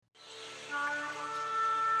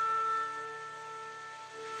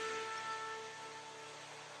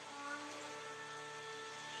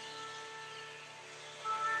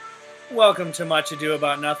Welcome to Much Ado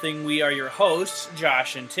About Nothing. We are your hosts,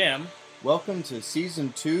 Josh and Tim. Welcome to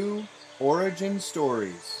Season 2, Origin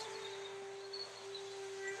Stories.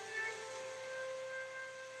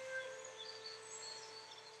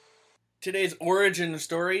 Today's origin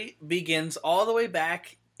story begins all the way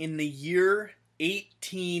back in the year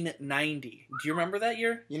 1890. Do you remember that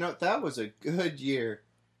year? You know, that was a good year.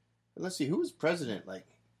 Let's see, who was president? Like,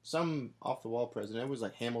 some off-the-wall president. It was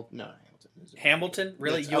like Hamilton. No, Hamilton. Hamilton?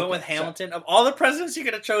 Really? Yes, You went okay, with Hamilton? Of all the presidents you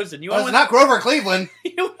could have chosen, you Oh, went it's with... not Grover Cleveland.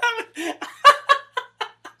 You went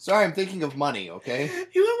Sorry, I'm thinking of money, okay?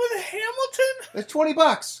 with Hamilton? It's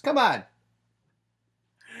 $20. Come on.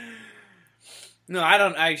 No,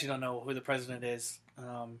 I actually don't know who the president is.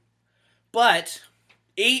 But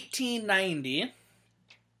 1890,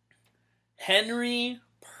 Henry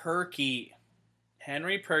Perky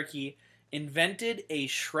invented a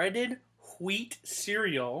shredded wheat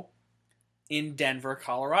cereal in Denver,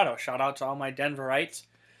 Colorado. Shout out to all my Denverites.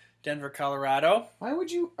 Denver, Colorado. Why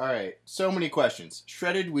would you... All right, so many questions.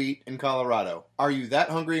 Shredded wheat in Colorado. Are you that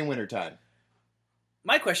hungry in wintertime?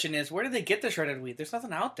 My question is, where did they get the shredded wheat? There's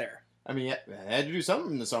nothing out there. I mean, I had to do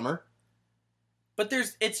something in the summer. But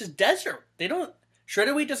it's a desert.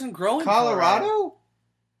 Shredded wheat doesn't grow in Colorado?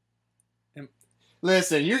 Am-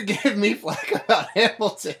 Listen, you're giving me flack about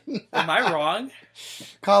Hamilton. Am I wrong?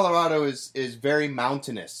 Colorado is very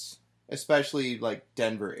mountainous, especially like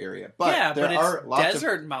Denver area. But Yeah, there but are it's lots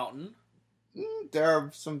desert mountain. there are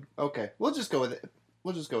some. Okay, we'll just go with it.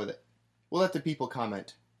 We'll let the people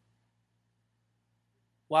comment.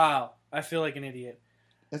 Wow, I feel like an idiot.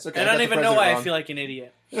 That's okay. I don't even know why I feel like an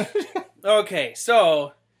idiot. Okay,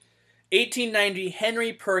 so 1890,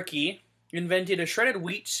 Henry Perky invented a shredded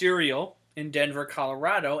wheat cereal in Denver,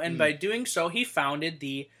 Colorado, and by doing so, he founded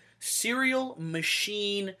the Cereal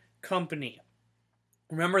Machine Company.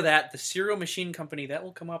 Remember that, the Cereal Machine Company, that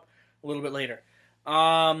will come up a little bit later.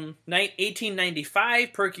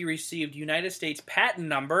 1895, Perky received United States patent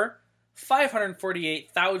number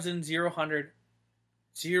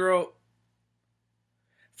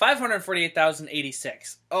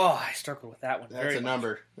 548,086. Oh, I struggled with that one. That's a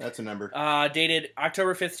number. That's a number. Dated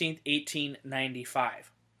October 15th,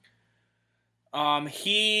 1895.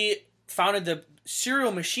 He founded the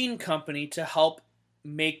Cereal Machine Company to help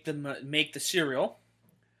make the cereal,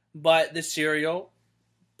 but the cereal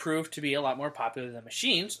proved to be a lot more popular than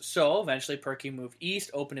machines, so eventually Perky moved east,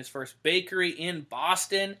 opened his first bakery in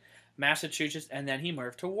Boston, Massachusetts, and then he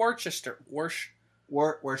moved to Worcestershire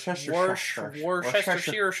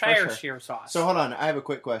sauce. So hold on, I have a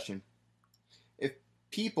quick question. If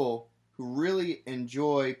people who really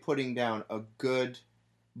enjoy putting down a good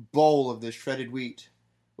bowl of this shredded wheat,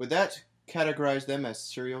 would that categorize them as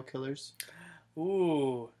serial killers?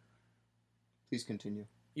 Ooh. Please continue.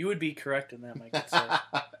 You would be correct in that, my good sir.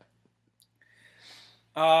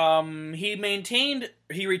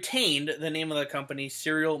 He retained the name of the company,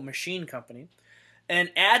 Cereal Machine Company, and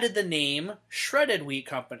added the name Shredded Wheat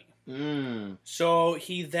Company. So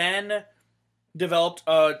he then developed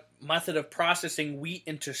a method of processing wheat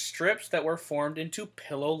into strips that were formed into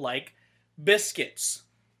pillow-like biscuits.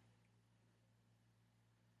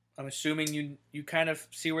 I'm assuming you kind of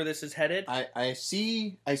see where this is headed. I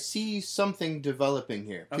see something developing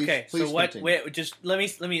here. Please so what? Continue. Wait, just let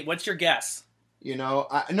me. What's your guess? You know,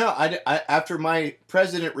 after my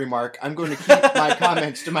president remark, I'm going to keep my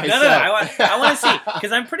comments to myself. No. I want to see,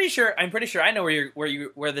 because I'm pretty sure I know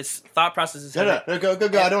where this thought process is headed. No, go. I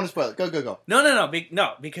don't want to spoil it. Go. No,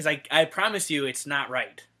 because I promise you it's not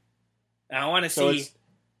right. And I want to see.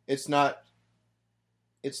 It's not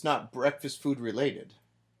breakfast food related.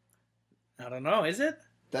 I don't know. Is it?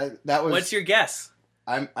 That was. What's your guess?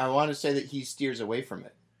 I want to say that he steers away from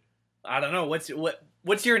it. I don't know. What's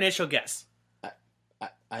your initial guess?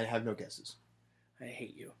 I have no guesses. I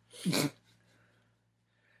hate you.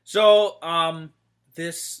 So,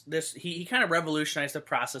 he kind of revolutionized the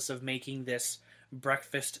process of making this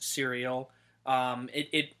breakfast cereal.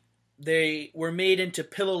 They were made into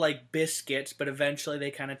pillow-like biscuits, but eventually they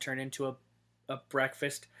kind of turned into a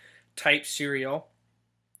breakfast type cereal.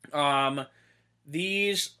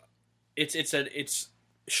 It's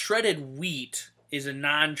shredded wheat is a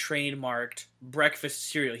non-trademarked breakfast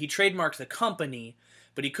cereal. He trademarked the company,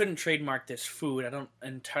 but he couldn't trademark this food. I don't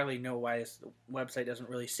entirely know why the website doesn't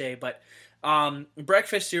really say, but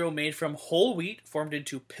breakfast cereal made from whole wheat formed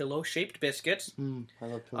into pillow-shaped biscuits. I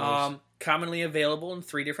love pillows. Commonly available in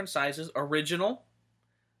 3 different sizes: original,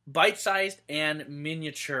 bite-sized, and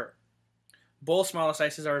miniature. Both smaller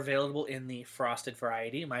sizes are available in the frosted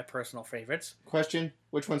variety, my personal favorites. Question: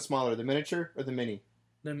 which one's smaller, the miniature or the mini?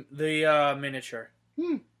 The miniature.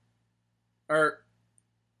 Or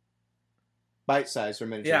Bite size or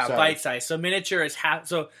miniature? Yeah, Sorry. bite size. So miniature is half.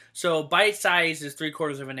 So bite size is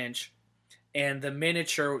 3/4 of an inch, and the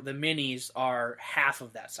miniature, the minis are half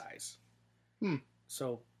of that size.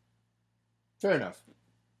 So Fair enough.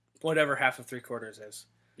 whatever half of 3/4 is.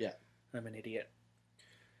 Yeah. I'm an idiot.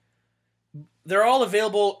 They're all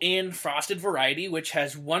available in frosted variety, which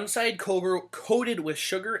has one side coated with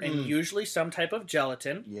sugar and usually some type of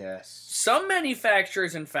gelatin. Yes. Some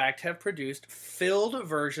manufacturers, in fact, have produced filled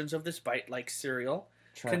versions of this bite-like cereal,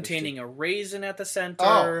 containing a raisin at the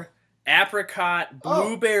center, apricot,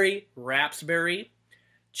 blueberry, raspberry,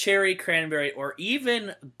 cherry, cranberry, or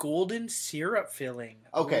even golden syrup filling.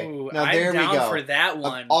 Okay, Ooh, now I'm there we down go. for that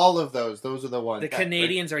one. Of all of those are the ones. The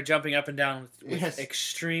Canadians are jumping up and down with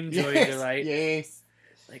extreme joy and delight. Yes.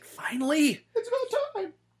 Like, finally! It's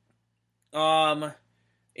about time!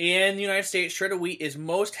 In the United States, shredded wheat is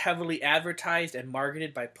most heavily advertised and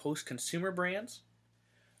marketed by post-consumer brands.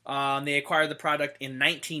 They acquired the product in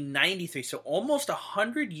 1993, so almost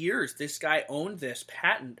 100 years this guy owned this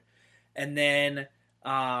patent. And then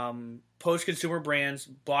post-consumer brands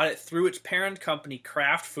bought it through its parent company,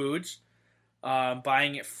 Kraft Foods,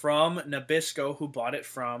 buying it from Nabisco, who bought it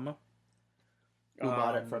from... Who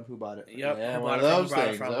bought it from? Who bought it? Yep. Yeah, who one bought of it from, those who bought it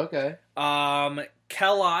things. from. Okay.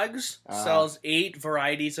 Kellogg's sells 8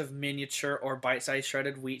 varieties of miniature or bite-sized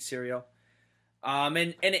shredded wheat cereal.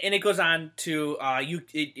 And it goes on to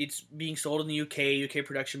it's being sold in the UK. UK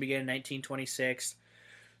production began in 1926.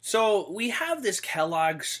 So we have this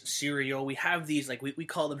Kellogg's cereal. We have these, like, we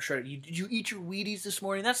call them shredded. Did you eat your Wheaties this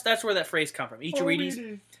morning? That's where that phrase comes from. Eat your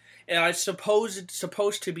Wheaties. It's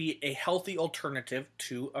supposed to be a healthy alternative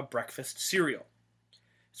to a breakfast cereal.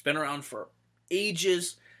 It's been around for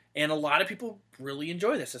ages, and a lot of people really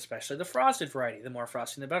enjoy this, especially the frosted variety. The more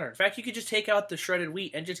frosting, the better. In fact, you could just take out the shredded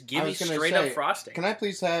wheat and just give me straight up frosting. Can I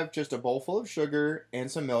please have just a bowl full of sugar and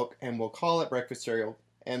some milk, and we'll call it breakfast cereal,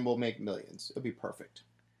 and we'll make millions. It'll be perfect.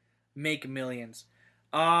 Make millions.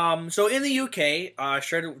 So in the UK,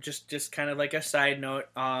 shredded, just kind of like a side note,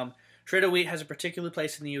 shredded wheat has a particular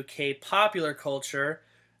place in the UK popular culture,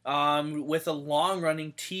 with a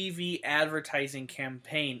long-running TV advertising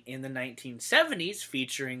campaign in the 1970s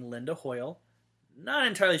featuring Linda Hoyle. Not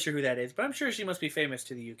entirely sure who that is, but I'm sure she must be famous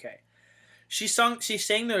to the UK. She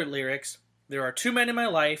sang their lyrics, "There are 2 men in my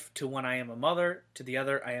life, to one I am a mother, to the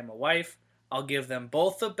other I am a wife. I'll give them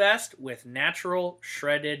both the best with natural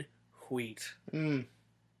shredded wheat."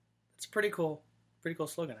 It's a pretty cool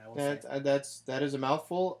slogan, I will say. That is a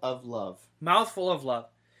mouthful of love. Mouthful of love.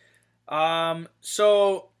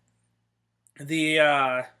 So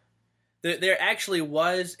there actually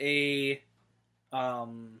was a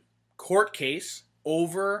court case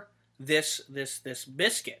over this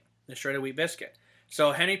biscuit, the shredded wheat biscuit.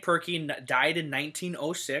 So Henry Perky died in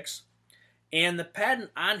 1906, and the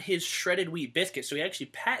patent on his shredded wheat biscuit, so he actually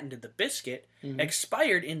patented the biscuit,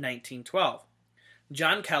 expired in 1912.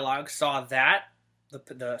 John Kellogg saw that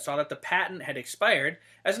the patent had expired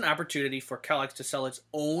as an opportunity for Kellogg's to sell its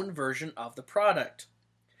own version of the product.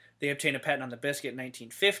 They obtained a patent on the biscuit in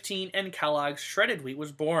 1915, and Kellogg's shredded wheat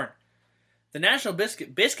was born. The National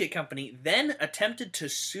Biscuit Company then attempted to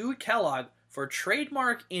sue Kellogg for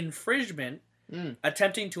trademark infringement,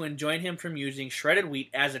 attempting to enjoin him from using shredded wheat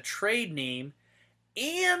as a trade name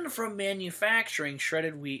and from manufacturing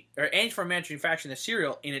the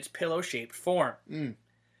cereal in its pillow-shaped form.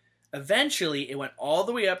 Eventually, it went all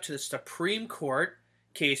the way up to the Supreme Court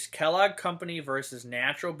case Kellogg Company versus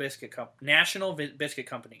National Biscuit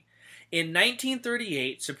Company. In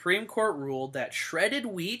 1938, Supreme Court ruled that shredded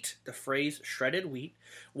wheat, the phrase shredded wheat,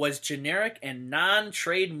 was generic and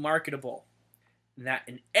non-trade marketable. That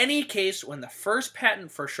in any case, when the first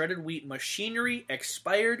patent for shredded wheat machinery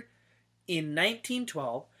expired in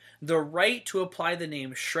 1912, the right to apply the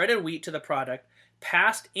name shredded wheat to the product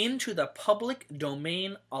passed into the public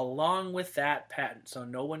domain along with that patent. So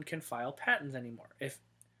no one can file patents anymore.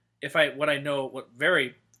 What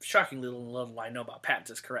very shockingly little I know about patents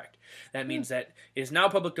is correct. That means that it is now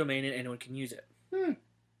public domain and anyone can use it.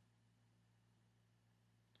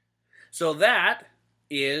 So that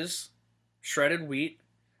is shredded wheat.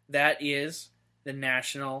 That is the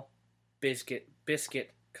National Biscuit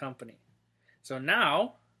Company. So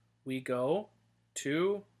now we go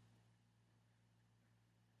to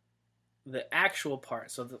the actual part.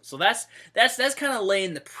 So that's kind of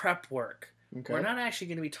laying the prep work. Okay. We're not actually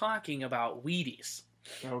going to be talking about Wheaties.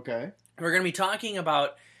 Okay. We're going to be talking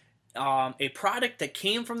about a product that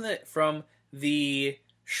came from the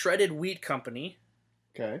shredded wheat company.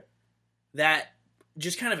 Okay. That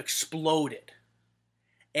just kind of exploded.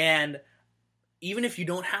 And even if you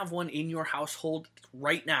don't have one in your household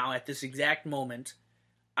right now at this exact moment,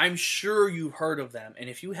 I'm sure you've heard of them, and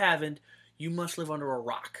if you haven't, you must live under a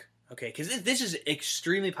rock. Okay, because this is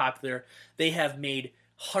extremely popular. They have made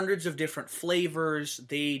hundreds of different flavors.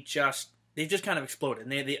 They've just kind of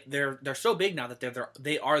exploded, and they're so big now that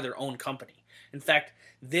they are their own company. In fact,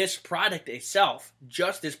 this product itself,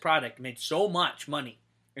 just this product, made so much money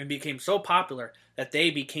and became so popular that they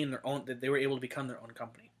became their own. That they were able to become their own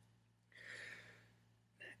company.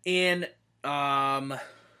 And the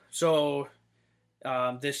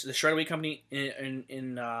Shredded Wheat Company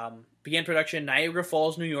began production in Niagara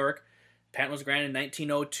Falls, New York. Patent was granted in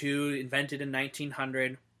 1902, invented in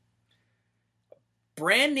 1900.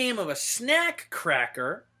 Brand name of a snack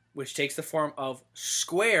cracker, which takes the form of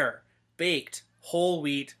square baked whole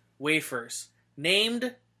wheat wafers,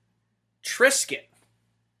 named Triscuit.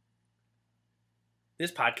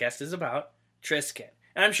 This podcast is about Triscuit.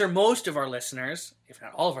 And I'm sure most of our listeners, if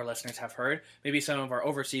not all of our listeners, have heard. Maybe some of our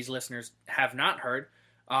overseas listeners have not heard.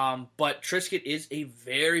 But Triscuit is a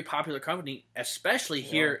very popular company, especially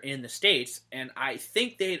here in the States. And I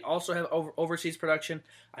think they also have overseas production.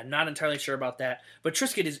 I'm not entirely sure about that. But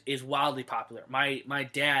Triscuit is wildly popular. My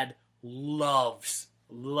dad loves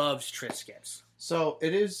Triscuits. So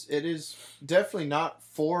it is definitely not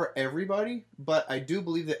for everybody, but I do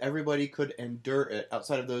believe that everybody could endure it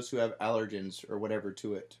outside of those who have allergens or whatever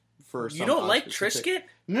to it. You don't like Triscuit?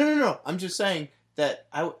 No. I'm just saying that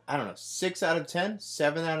I don't know, 6 out of 10,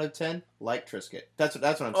 7 out of 10 like Triscuit. That's what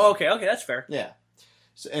I'm saying. Oh, okay, that's fair. Yeah.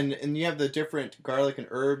 So, and you have the different garlic and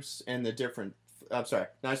herbs and the different. I'm sorry,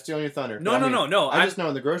 not stealing your thunder. No. I just know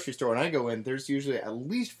in the grocery store when I go in, there's usually at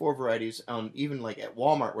least 4 varieties. Even like at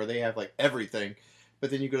Walmart where they have like everything,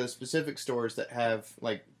 but then you go to specific stores that have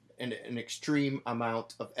like an extreme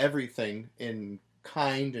amount of everything in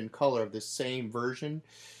kind and color of the same version.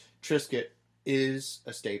 Triscuit is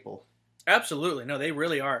a staple. Absolutely, no, they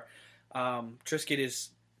really are. Triscuit is,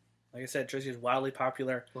 like I said, Triscuit is wildly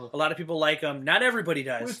popular. A lot of people like them. Not everybody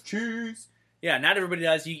does. With cheese. Yeah, not everybody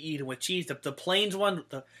does. You eat them with cheese. The plain one,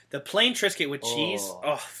 the plain Triscuit with cheese.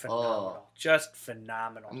 Oh, phenomenal! Just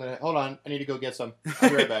phenomenal. Hold on. I need to go get some.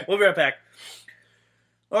 I'll be right back. We'll be right back.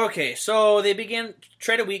 Okay, so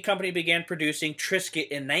Shredded Wheat Company began producing Triscuit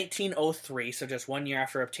in 1903, so just 1 year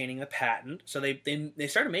after obtaining the patent. So they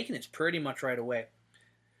started making this pretty much right away.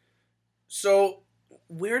 So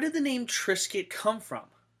where did the name Triscuit come from?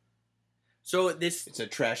 So it's a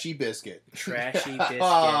trashy biscuit. Trashy biscuit.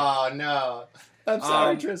 Oh no! I'm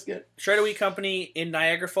sorry, Triscuit. Shredded Wheat Company in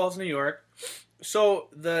Niagara Falls, New York. So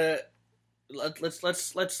let's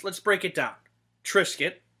break it down.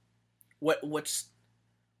 Triscuit. What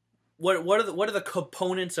are the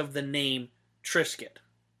components of the name Triscuit?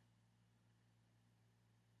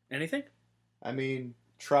 Anything? I mean,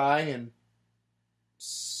 try and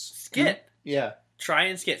skit. Yeah. Try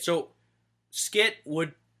and skit. So skit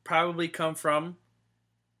would probably come from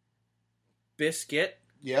biscuit.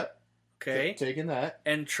 Yep. Okay. Taking that.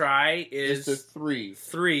 And try is the 3.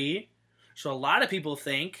 3. So a lot of people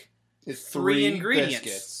think it's 3 ingredients.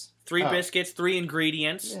 Biscuits. 3 biscuits, 3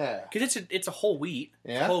 ingredients. Yeah. Because it's a whole wheat.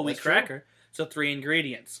 Yeah. Whole wheat cracker. True. So 3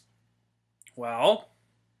 ingredients. Well,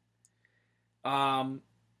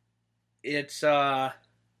 it's that's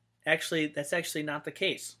actually not the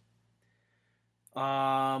case.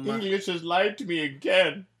 English has lied to me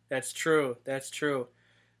again. That's true.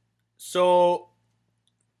 So,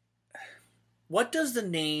 what does the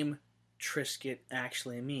name Triscuit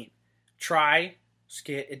actually mean? Try,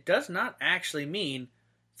 skit. It does not actually mean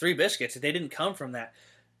 3 biscuits. They didn't come from that.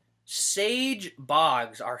 Sage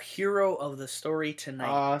Boggs, our hero of the story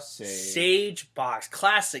tonight. Sage. Sage Boggs.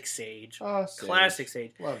 Classic Sage. Sage. Classic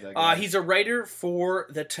Sage. Love that guy. He's a writer for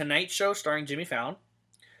The Tonight Show starring Jimmy Fallon.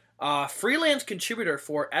 Freelance contributor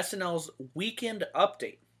for SNL's Weekend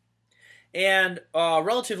Update. And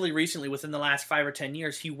relatively recently, within the last 5 or 10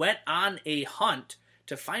 years, he went on a hunt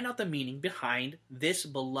to find out the meaning behind this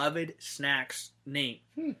beloved snack's name.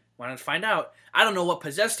 Wanted to find out. I don't know what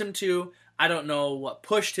possessed him to. I don't know what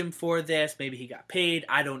pushed him for this. Maybe he got paid.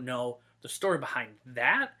 I don't know the story behind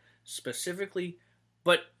that specifically.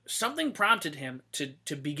 But something prompted him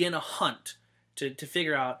to begin a hunt to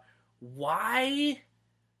figure out why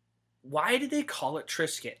did they call it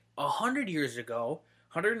Triscuit? 100 years ago,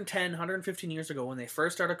 110, 115 years ago, when they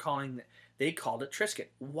first started calling it, they called it Triscuit.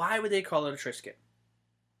 Why would they call it a Triscuit?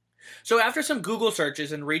 So after some Google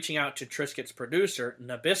searches and reaching out to Triscuit's producer,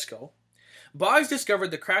 Nabisco, Boggs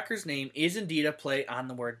discovered the cracker's name is indeed a play on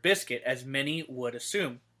the word biscuit, as many would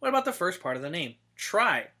assume. What about the first part of the name?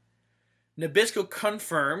 Try. Nabisco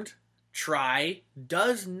confirmed try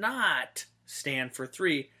does not stand for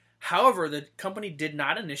 3. However, the company did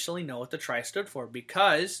not initially know what the try stood for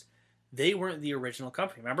because they weren't the original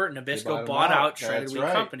company. Remember, Nabisco bought bought them out. out Shredded That's Wheat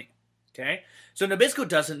right. Company. Okay? So Nabisco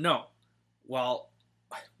doesn't know. Well,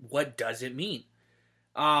 what does it mean?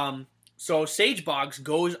 So Sage Boggs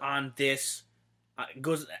goes on this,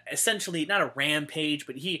 goes essentially not a rampage,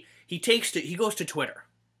 but he goes to Twitter,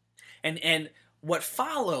 and what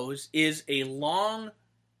follows is a long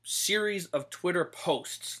series of Twitter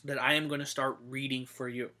posts that I am going to start reading for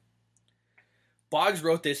you. Boggs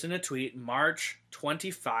wrote this in a tweet, March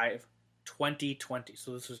 25, 2020.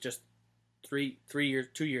 So this was just 2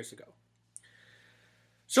 years ago.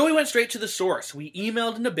 So we went straight to the source. We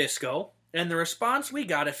emailed Nabisco, and the response we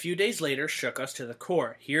got a few days later shook us to the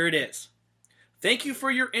core. Here it is. Thank you for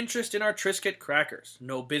your interest in our Triscuit crackers.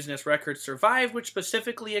 No business records survive which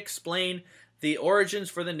specifically explain the origins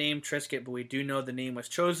for the name Triscuit, but we do know the name was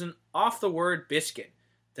chosen off the word biscuit.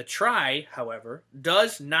 The try, however,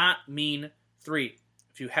 does not mean 3.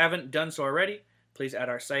 If you haven't done so already, please add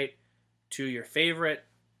our site to your favorite,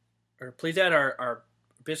 or please add our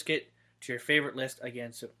biscuit to your favorite list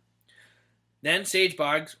again soon. Then Sage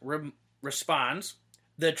Boggs responds,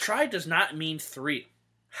 the try does not mean 3.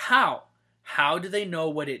 How? How do they know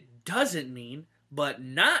what it doesn't mean, but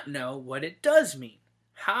not know what it does mean?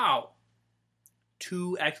 How?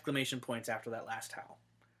 2 exclamation points after that last how.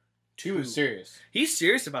 He was serious. He's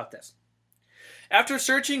serious about this. After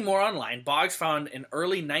searching more online, Boggs found an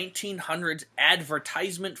early 1900s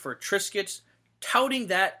advertisement for Triscuits touting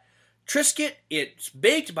that Triscuit, it's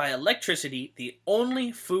baked by electricity, the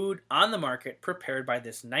only food on the market prepared by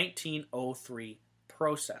this 1903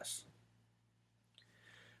 process.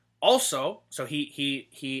 Also, so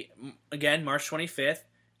he again, March 25th,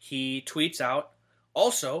 he tweets out,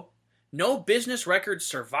 also, no business records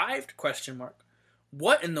survived, ?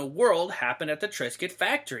 What in the world happened at the Triscuit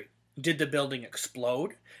factory? Did the building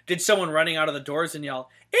explode? Did someone running out of the doors and yell,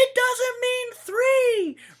 it doesn't mean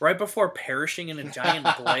 3, right before perishing in a giant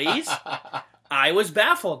blaze? I was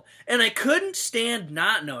baffled, and I couldn't stand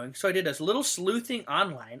not knowing, so I did a little sleuthing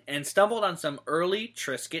online and stumbled on some early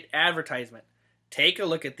Triscuit advertisement. Take a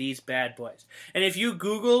look at these bad boys. And if you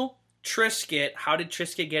Google Triscuit, how did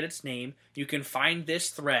Triscuit get its name, you can find this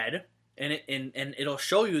thread, and it'll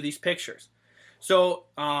show you these pictures. So,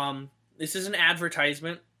 this is an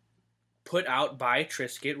advertisement put out by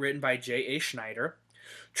Triscuit, written by J.A. Schneider.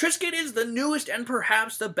 Triscuit is the newest and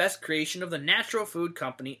perhaps the best creation of the Natural Food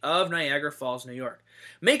Company of Niagara Falls, New York.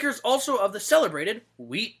 Makers also of the celebrated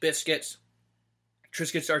wheat biscuits.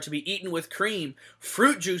 Triscuits are to be eaten with cream,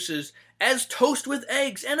 fruit juices, as toast with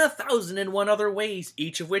eggs, and 1,001 other ways,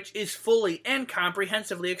 each of which is fully and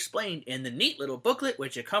comprehensively explained in the neat little booklet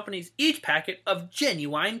which accompanies each packet of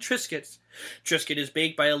genuine Triscuits. Triscuit is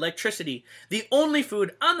baked by electricity, the only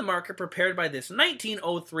food on the market prepared by this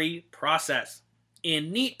 1903 process.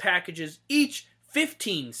 In neat packages, each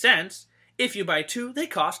 15 cents. If you buy 2, they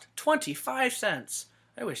cost 25 cents.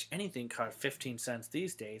 I wish anything cost 15 cents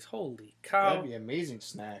these days. Holy cow. That'd be amazing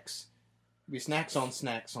snacks. It'd be snacks on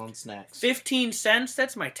snacks on snacks. 15 cents?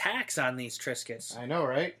 That's my tax on these Triscuits. I know,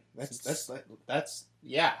 right? That's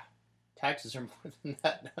yeah. Taxes are more than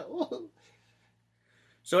that now.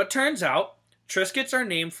 So it turns out, Triscuits are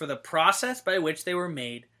named for the process by which they were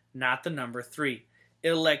made, not the number 3.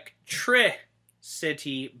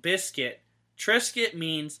 Electricity biscuit. Triscuit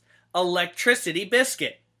means electricity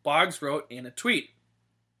biscuit, Boggs wrote in a tweet.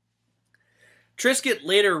 Triscuit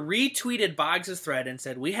later retweeted Boggs' thread and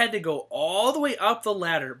said, we had to go all the way up the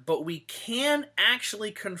ladder, but we can actually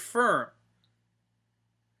confirm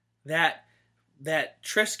that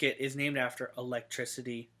Triscuit is named after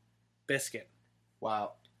electricity biscuit.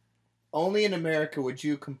 Wow. Only in America would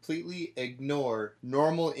you completely ignore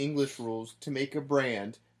normal English rules to make a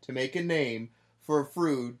brand, to make a name for a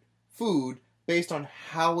food based on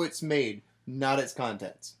how it's made, not its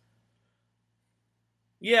contents.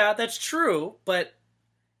 Yeah, that's true, but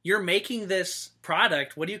you're making this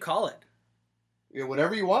product, what do you call it? Yeah,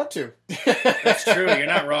 whatever you want to. That's true, you're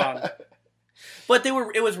not wrong. But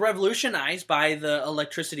it was revolutionized by the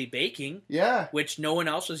electricity baking, Yeah. which no one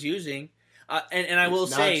else was using. And I will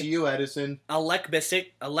say, not to you, Edison. Elect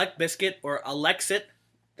Biscuit, or Alexit,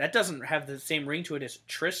 that doesn't have the same ring to it as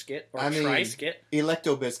Triscuit or Triscuit.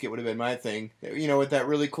 Electo Biscuit would have been my thing. You know, with that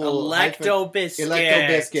really cool Electo Biscuit. Electo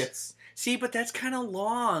Biscuits. See, but that's kind of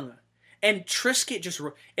long. And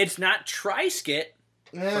Triscuit it's not Triscuit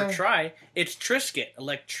for try. It's Triscuit,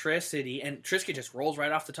 electricity, and Triscuit just rolls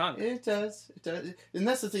right off the tongue. It does. And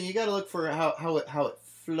that's the thing. You got to look for how it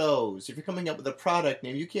flows. If you're coming up with a product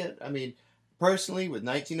name, you can't. I mean, personally, with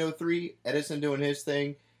 1903, Edison doing his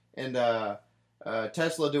thing, and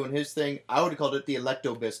Tesla doing his thing, I would have called it the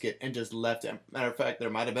Electo Biscuit and just left it. Matter of fact,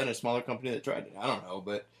 there might have been a smaller company that tried it. I don't know,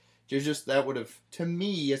 but That would have, to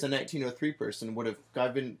me, as a 1903 person,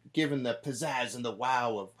 I've been given the pizzazz and the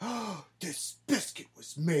wow of, oh, this biscuit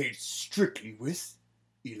was made strictly with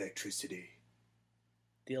electricity.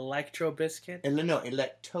 The Electro Biscuit? No,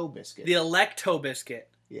 Electo Biscuit. The Electo Biscuit.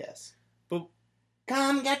 Yes. But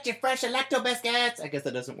come get your fresh Electo Biscuits! I guess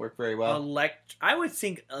that doesn't work very well. I would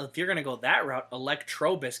think if you're going to go that route,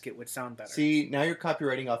 Electro Biscuit would sound better. See, now you're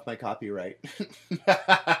copywriting off my copyright.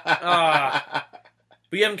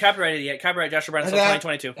 But you haven't copyrighted it yet. Copyright Joshua Brown until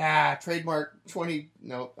 2022. Trademark 20...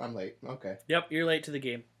 No, I'm late. Okay. Yep, you're late to the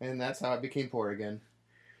game. And that's how I became poor again.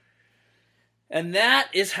 And that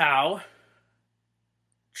is how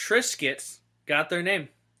Triscuits got their name.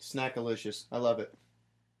 Snackalicious. I love it.